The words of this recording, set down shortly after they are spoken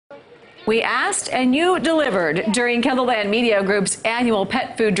We asked and you delivered. During KELOLAND Media Group's annual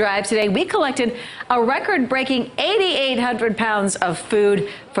pet food drive today, we collected a record-breaking 8,800 pounds of food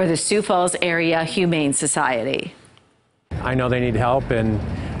for the Sioux Falls Area Humane Society. I know they need help, and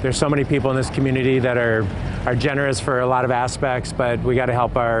there's so many people in this community that are generous for a lot of aspects, but we got to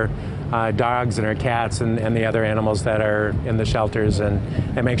help our dogs and our cats and the other animals that are in the shelters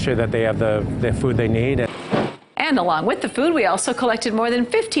and make sure that they have the food they need. And along with the food, we also collected more than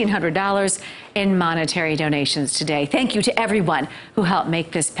 $1,500 in monetary donations today. Thank you to everyone who helped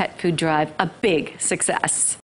make this pet food drive a big success.